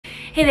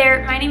Hey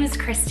there, my name is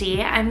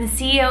Christy. I'm the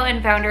CEO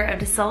and founder of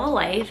DaSilva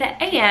Life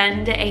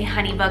and a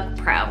HoneyBook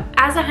Pro.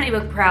 As a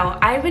HoneyBook Pro,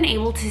 I've been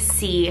able to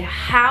see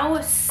how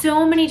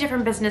so many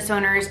different business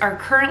owners are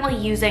currently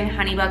using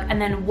HoneyBook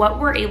and then what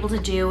we're able to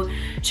do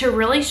to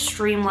really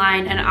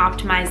streamline and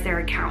optimize their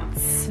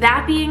accounts.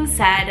 That being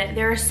said,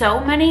 there are so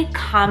many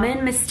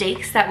common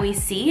mistakes that we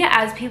see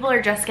as people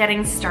are just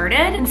getting started.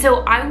 And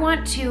so I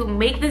want to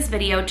make this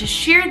video to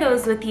share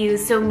those with you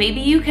so maybe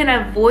you can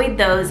avoid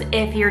those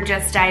if you're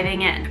just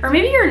diving in. Or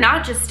maybe you're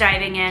not just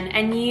diving in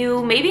and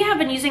you maybe have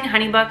been using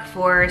HoneyBook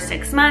for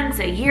 6 months,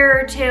 a year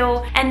or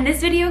two, and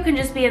this video can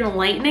just be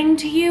enlightening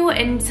to you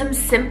and some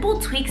simple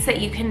tweaks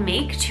that you can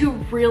make to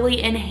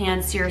really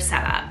enhance your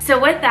setup. So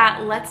with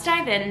that, let's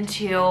dive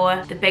into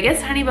the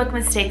biggest HoneyBook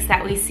mistakes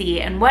that we see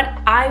and what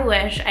I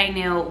wish I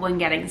knew when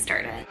getting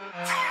started.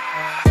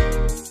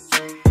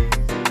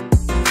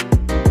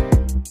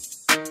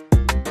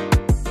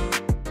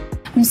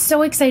 I'm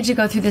so excited to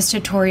go through this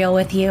tutorial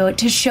with you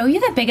to show you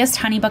the biggest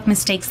HoneyBook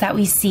mistakes that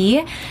we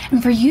see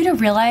and for you to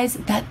realize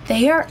that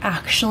they are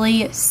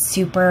actually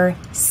super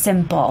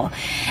simple.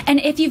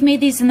 And if you've made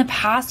these in the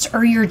past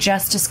or you're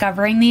just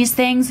discovering these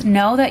things,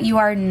 know that you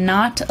are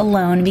not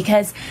alone,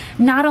 because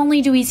not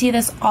only do we see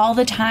this all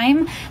the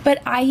time,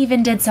 but I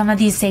even did some of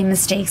these same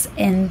mistakes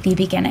in the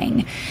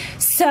beginning.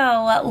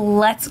 So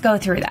let's go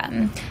through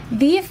them.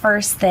 The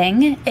first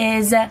thing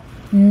is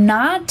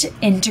not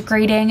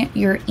integrating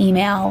your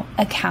email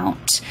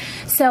account.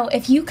 So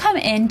if you come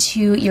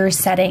into your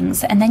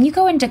settings and then you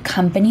go into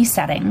company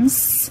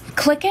settings,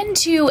 click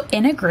into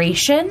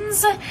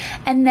integrations,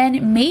 and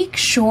then make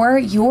sure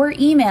your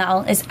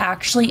email is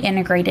actually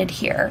integrated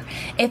here.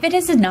 If it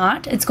is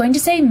not, it's going to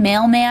say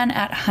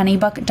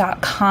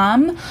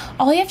mailman@honeybook.com.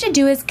 All you have to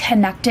do is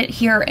connect it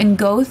here and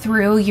go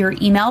through your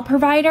email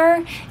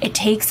provider. It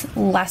takes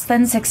less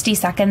than 60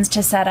 seconds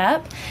to set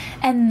up.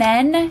 And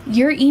then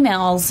your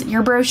emails,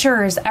 your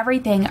brochures,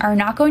 everything are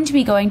not going to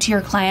be going to your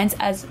clients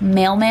as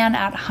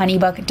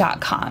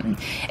mailman@honeybook.com.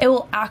 It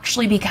will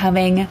actually be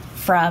coming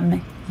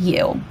from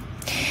you.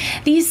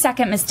 The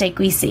second mistake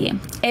we see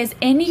is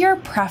in your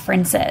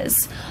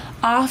preferences.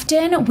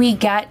 Often we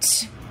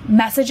get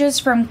messages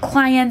from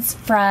clients,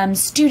 from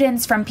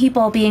students, from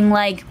people being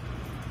like,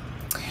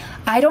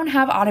 I don't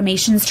have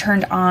automations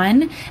turned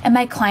on, and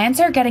my clients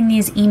are getting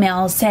these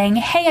emails saying,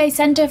 hey, I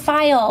sent a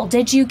file,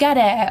 did you get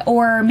it?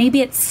 Or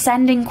maybe it's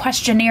sending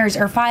questionnaires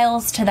or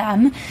files to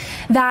them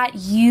that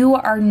you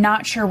are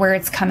not sure where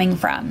it's coming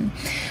from.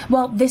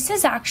 Well, this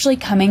is actually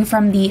coming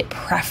from the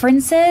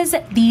preferences,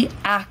 the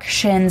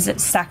actions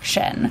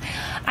section.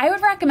 I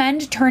would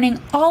recommend turning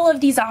all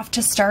of these off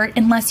to start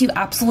unless you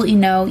absolutely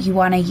know you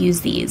want to use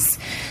these.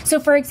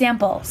 So for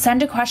example,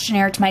 send a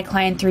questionnaire to my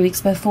client 3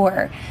 weeks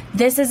before.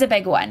 This is a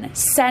big one.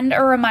 Send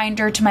a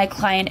reminder to my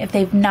client if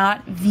they've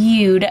not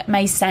viewed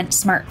my sent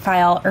smart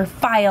file or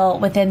file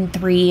within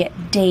 3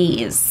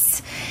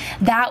 days.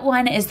 That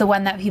one is the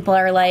one that people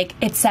are like,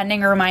 it's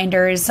sending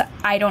reminders.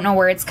 I don't know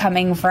where it's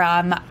coming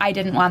from. I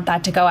didn't want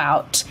that to go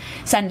out.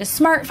 Send a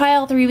smart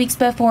file 3 weeks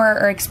before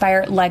or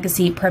expire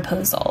legacy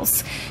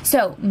proposals.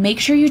 So make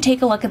sure you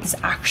take a look at this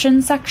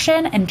action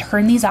section and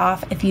turn these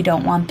off if you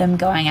don't want them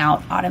going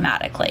out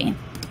automatically.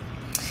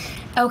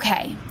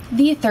 Okay,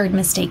 the third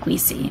mistake we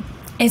see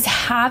is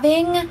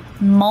having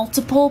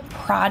multiple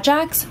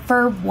projects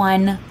for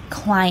one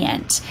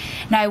client.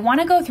 Now I want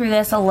to go through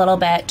this a little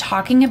bit,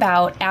 talking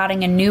about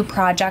adding a new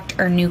project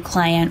or new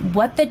client,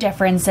 what the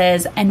difference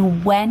is,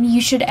 and when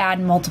you should add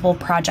multiple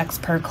projects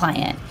per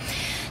client.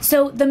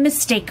 So the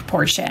mistake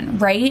portion,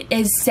 right,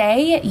 is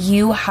say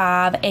you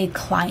have a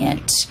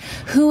client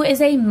who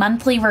is a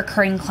monthly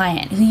recurring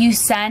client who you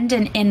send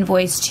an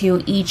invoice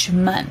to each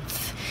month.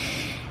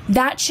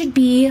 That should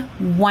be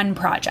one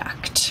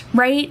project,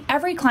 right?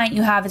 Every client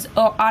you have is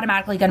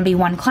automatically going to be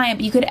one client,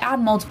 but you could add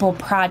multiple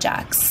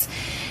projects.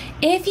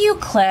 If you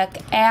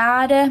click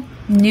add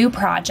new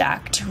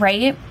project,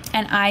 right?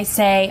 And I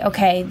say,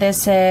 okay,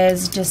 this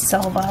is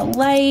DaSilva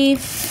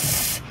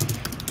Life,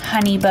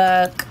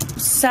 HoneyBook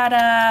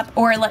setup,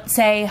 or let's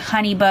say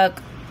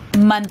HoneyBook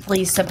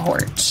monthly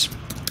support.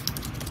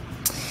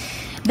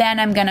 Then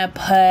I'm gonna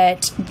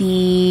put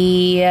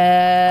the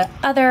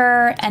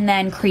other and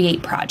then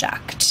create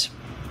project.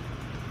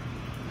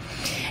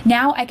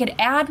 Now I could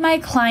add my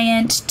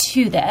client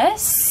to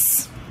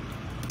this.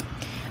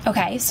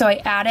 Okay, so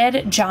I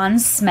added John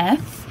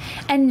Smith.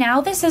 And now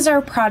this is our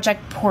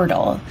project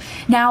portal.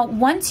 Now,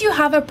 once you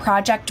have a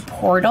project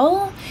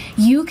portal,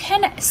 you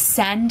can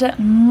send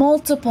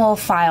multiple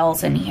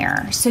files in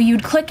here. So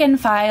you'd click in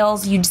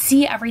files, you'd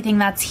see everything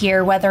that's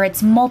here, whether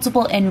it's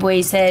multiple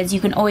invoices,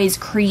 you can always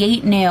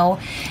create new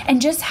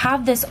and just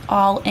have this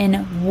all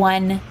in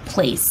one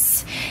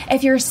place.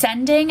 If you're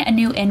sending a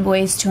new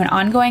invoice to an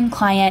ongoing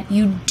client,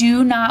 you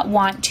do not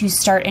want to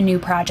start a new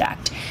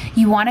project.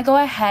 You want to go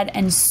ahead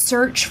and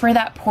search for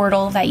that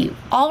portal that you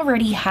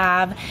already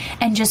have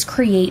and just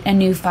create a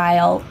new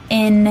file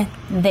in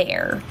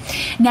there.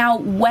 Now,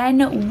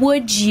 when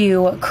would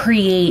you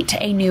create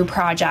a new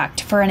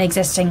project for an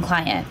existing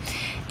client?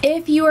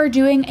 if you are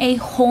doing a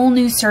whole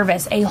new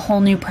service, a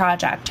whole new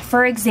project.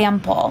 For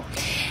example,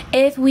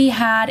 if we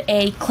had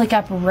a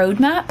ClickUp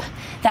roadmap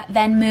that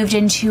then moved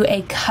into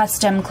a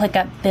custom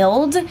ClickUp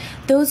build,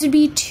 those would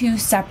be two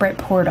separate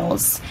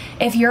portals.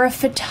 If you're a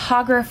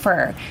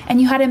photographer and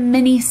you had a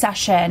mini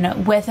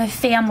session with a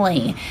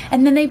family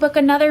and then they book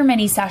another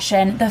mini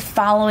session the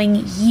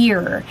following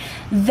year,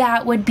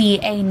 that would be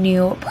a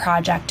new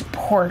project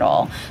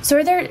portal.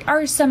 So there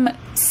are some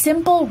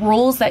simple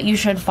rules that you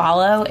should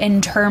follow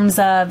in terms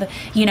of,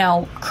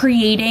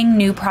 creating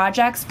new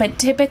projects, but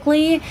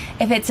typically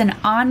if it's an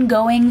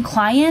ongoing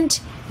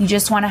client, you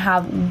just want to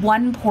have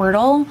one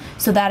portal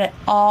so that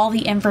all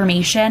the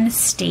information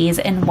stays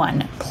in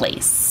one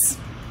place.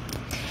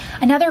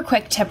 Another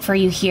quick tip for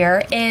you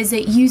here is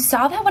you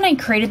saw that when I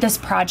created this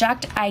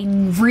project, I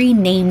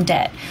renamed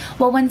it.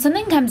 Well, when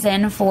something comes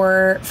in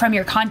from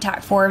your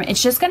contact form, it's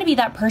just going to be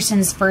that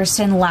person's first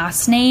and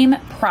last name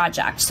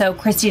project. So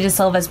Christy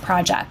DaSilva's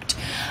project.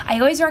 I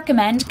always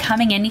recommend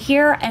coming in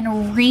here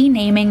and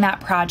renaming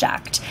that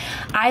project.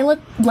 I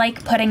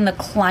like putting the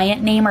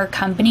client name or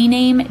company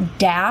name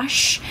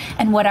dash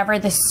and whatever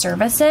the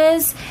service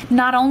is,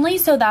 not only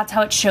so that's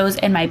how it shows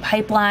in my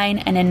pipeline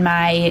and in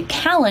my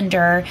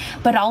calendar,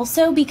 but also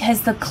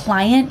because the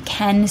client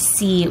can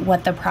see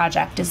what the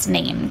project is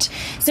named.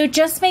 So it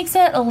just makes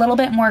it a little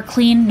bit more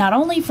clean, not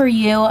only for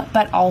you,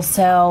 but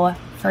also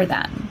for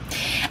them.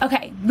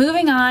 Okay,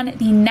 moving on,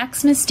 the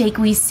next mistake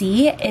we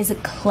see is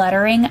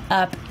cluttering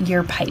up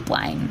your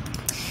pipeline.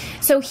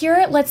 So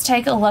here, let's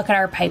take a look at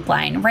our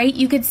pipeline, right?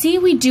 You could see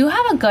we do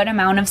have a good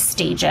amount of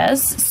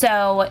stages.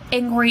 So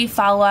inquiry,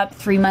 follow-up,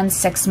 3-month,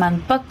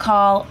 6-month book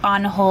call,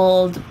 on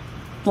hold,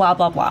 blah,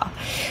 blah, blah.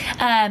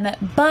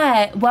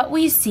 But what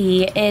we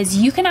see is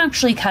you can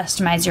actually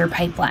customize your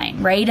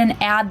pipeline, right? And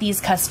add these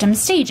custom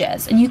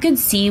stages. And you can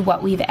see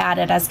what we've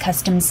added as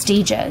custom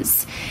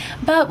stages.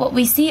 But what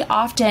we see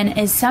often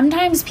is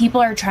sometimes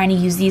people are trying to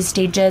use these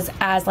stages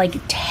as like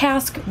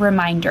task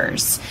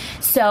reminders.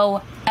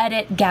 So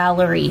edit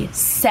gallery,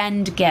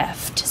 send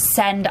gift,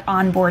 send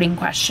onboarding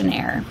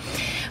questionnaire,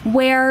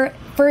 where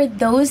for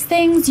those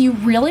things you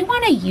really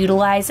want to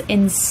utilize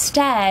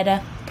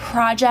instead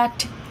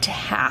project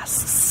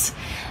tasks.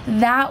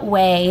 That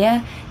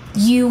way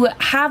you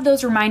have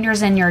those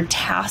reminders in your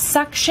task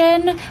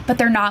section, but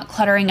they're not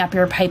cluttering up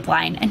your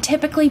pipeline. And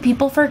typically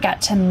people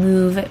forget to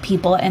move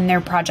people in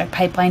their project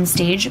pipeline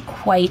stage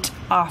quite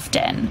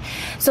often.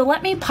 So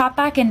let me pop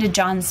back into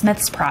John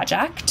Smith's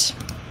project.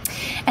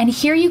 And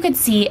here you could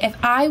see if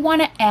I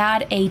want to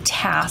add a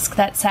task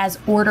that says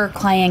order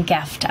client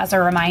gift as a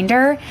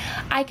reminder,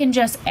 I can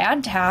just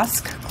add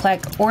task,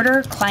 click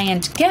order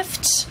client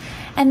gift,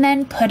 and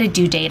then put a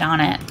due date on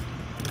it.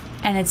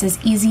 And it's as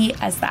easy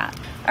as that.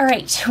 All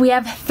right, we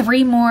have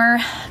 3 more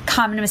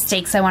common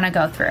mistakes I want to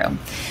go through.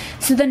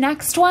 So the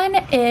next one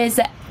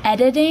is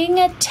editing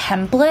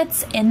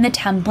templates in the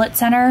template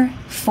center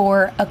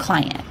for a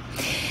client.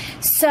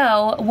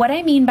 So what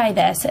I mean by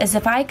this is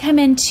if I come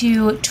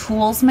into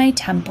Tools, My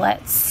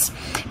Templates,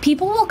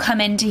 people will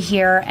come into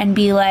here and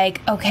be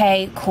like,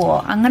 okay,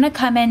 cool, I'm gonna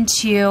come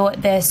into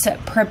this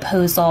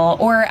proposal,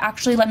 or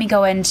actually let me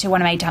go into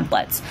one of my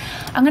templates.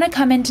 I'm gonna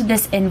come into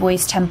this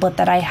invoice template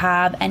that I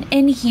have, and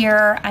in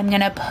here, I'm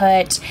gonna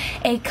put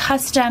a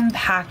custom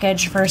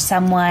package for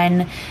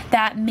someone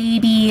that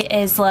maybe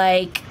is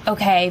like,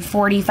 okay,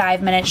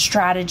 45-minute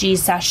strategy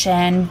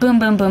session, boom,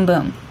 boom, boom,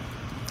 boom.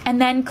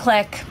 And then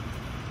click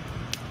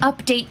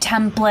update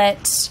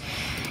template,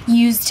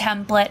 use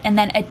template, and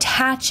then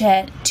attach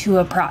it to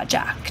a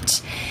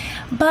project.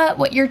 But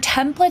what your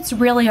templates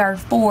really are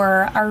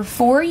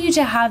for you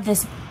to have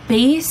this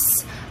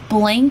base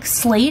blank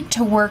slate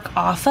to work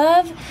off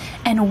of.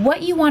 And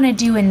what you want to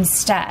do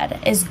instead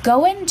is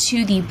go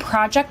into the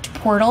project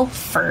portal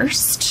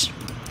first,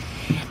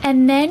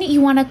 and then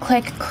you want to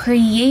click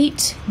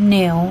create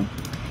new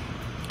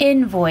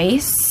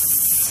invoice.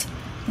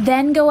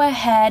 Then go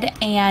ahead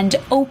and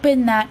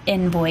open that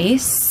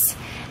invoice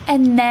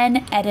and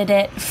then edit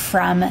it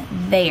from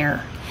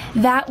there.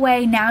 That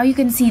way now you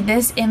can see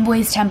this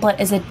invoice template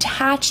is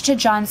attached to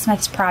John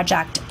Smith's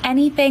project.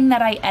 Anything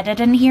that I edit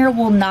in here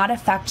will not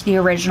affect the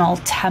original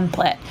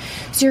template.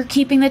 So you're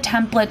keeping the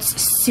templates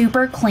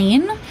super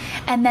clean,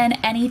 and then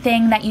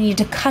anything that you need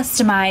to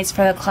customize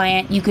for the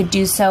client, you could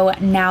do so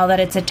now that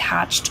it's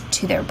attached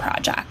to their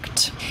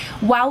project.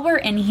 While we're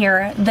in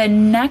here, the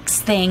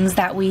next things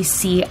that we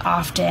see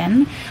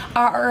often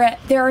are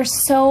there are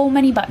so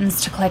many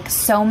buttons to click,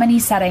 so many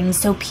settings,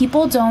 so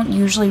people don't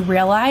usually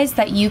realize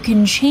that you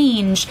can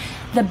change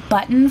the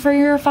button for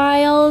your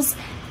files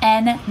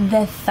and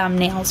the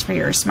thumbnails for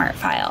your smart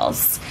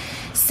files.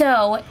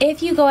 So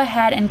if you go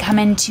ahead and come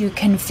into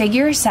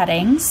configure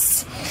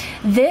settings,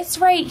 this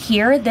right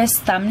here, this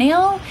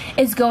thumbnail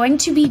is going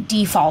to be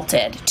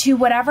defaulted to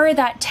whatever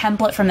that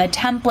template from the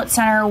template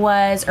center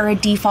was, or a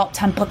default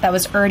template that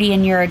was already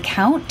in your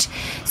account.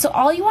 So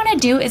all you want to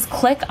do is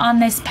click on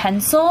this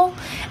pencil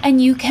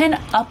and you can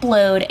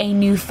upload a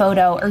new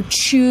photo or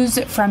choose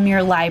from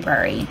your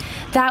library.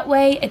 That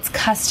way it's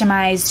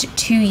customized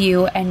to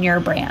you and your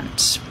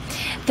brand.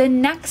 The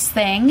next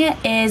thing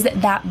is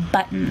that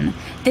button.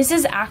 This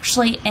is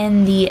actually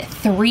in the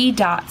 3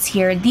 dots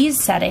here.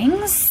 These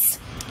settings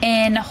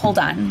hold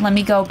on, let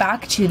me go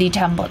back to the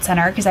template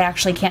center because I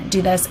actually can't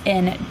do this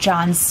in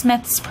John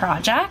Smith's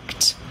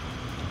project.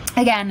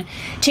 Again,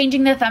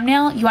 changing the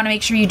thumbnail, you want to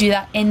make sure you do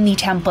that in the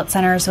template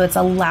center so it's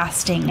a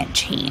lasting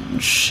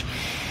change.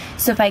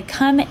 So if I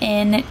come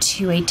in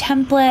to a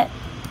template,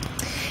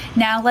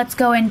 now let's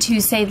go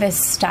into, say,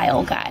 this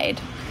style guide.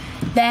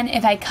 Then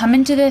if I come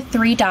into the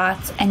 3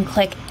 dots and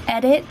click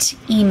Edit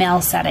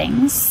Email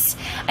Settings,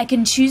 I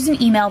can choose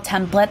an email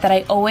template that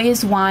I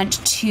always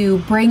want to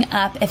bring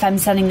up if I'm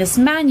sending this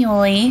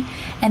manually.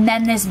 And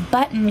then this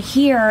button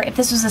here, if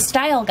this was a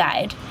style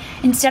guide,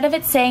 instead of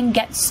it saying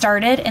Get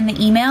Started in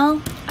the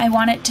email, I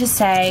want it to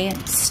say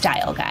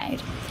Style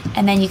Guide.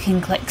 And then you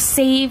can click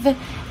Save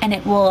and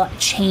it will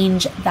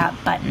change that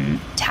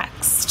button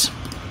text.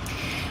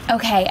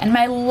 Okay, and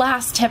my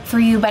last tip for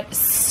you, but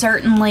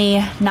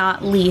certainly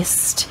not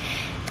least,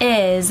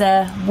 is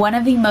one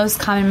of the most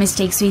common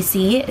mistakes we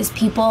see is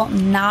people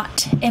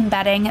not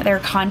embedding their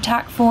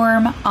contact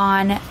form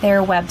on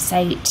their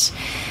website.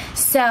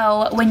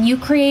 So when you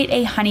create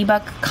a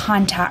HoneyBook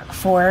contact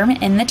form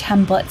in the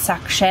template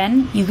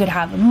section, you could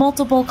have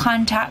multiple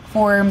contact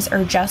forms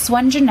or just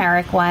one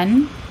generic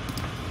one.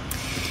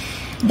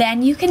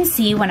 Then you can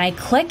see when I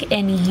click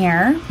in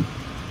here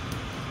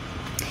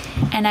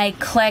and I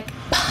click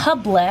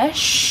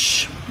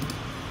Publish,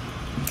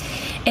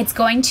 it's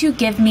going to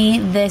give me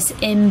this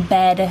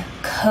embed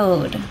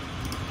code.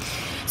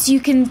 So you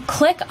can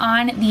click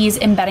on these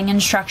embedding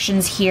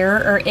instructions here,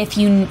 or if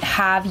you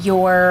have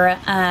your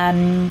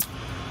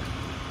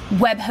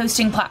web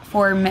hosting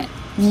platform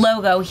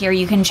logo here,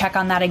 you can check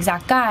on that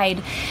exact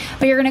guide.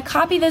 But you're going to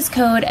copy this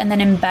code and then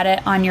embed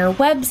it on your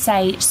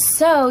website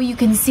so you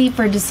can see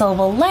for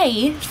DaSilva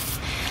Life,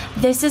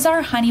 this is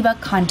our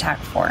HoneyBook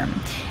contact form.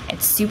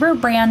 It's super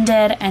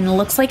branded and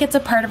looks like it's a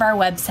part of our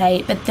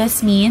website, but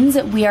this means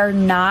that we are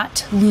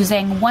not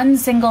losing one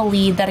single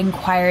lead that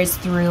inquires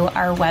through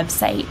our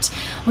website.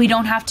 We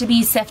don't have to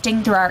be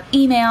sifting through our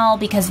email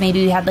because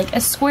maybe we had like a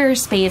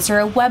Squarespace or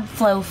a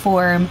Webflow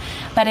form,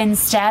 but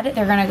instead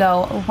they're gonna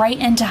go right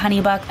into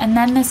HoneyBook, and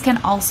then this can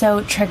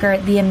also trigger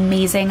the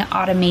amazing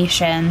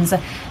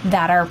automations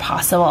that are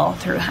possible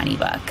through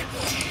HoneyBook.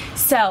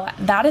 So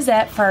that is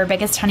it for our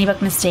biggest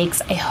HoneyBook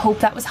mistakes. I hope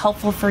that was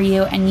helpful for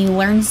you and you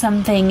learned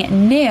something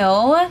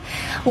new.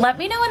 Let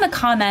me know in the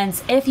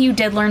comments if you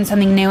did learn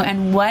something new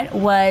and what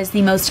was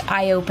the most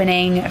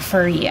eye-opening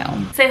for you.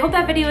 So I hope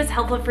that video was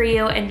helpful for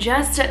you and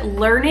just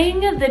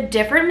learning the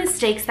different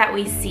mistakes that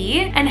we see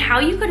and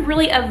how you could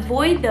really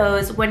avoid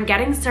those when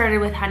getting started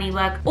with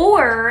HoneyBook,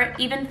 or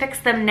even fix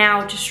them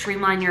now to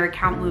streamline your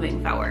account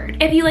moving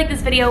forward. If you like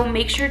this video,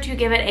 make sure to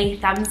give it a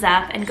thumbs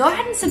up and go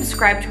ahead and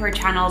subscribe to our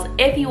channels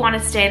if you want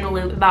to stay in the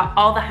loop about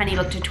all the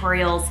HoneyBook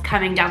tutorials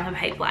coming down the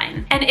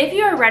pipeline. And if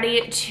you are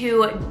ready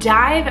to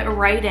dive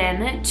right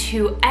in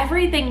to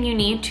everything you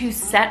need to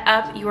set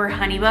up your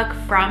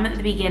HoneyBook from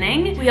the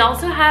beginning, we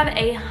also have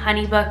a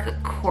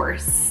HoneyBook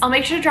course. I'll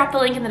make sure to drop the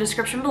link in the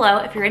description below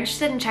if you're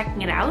interested in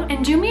checking it out.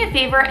 And do me a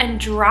favor and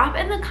drop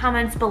in the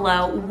comments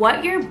below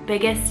what your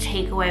biggest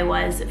takeaway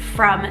was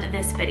from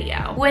this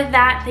video. With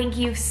that, thank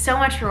you so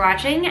much for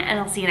watching, and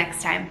I'll see you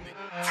next time.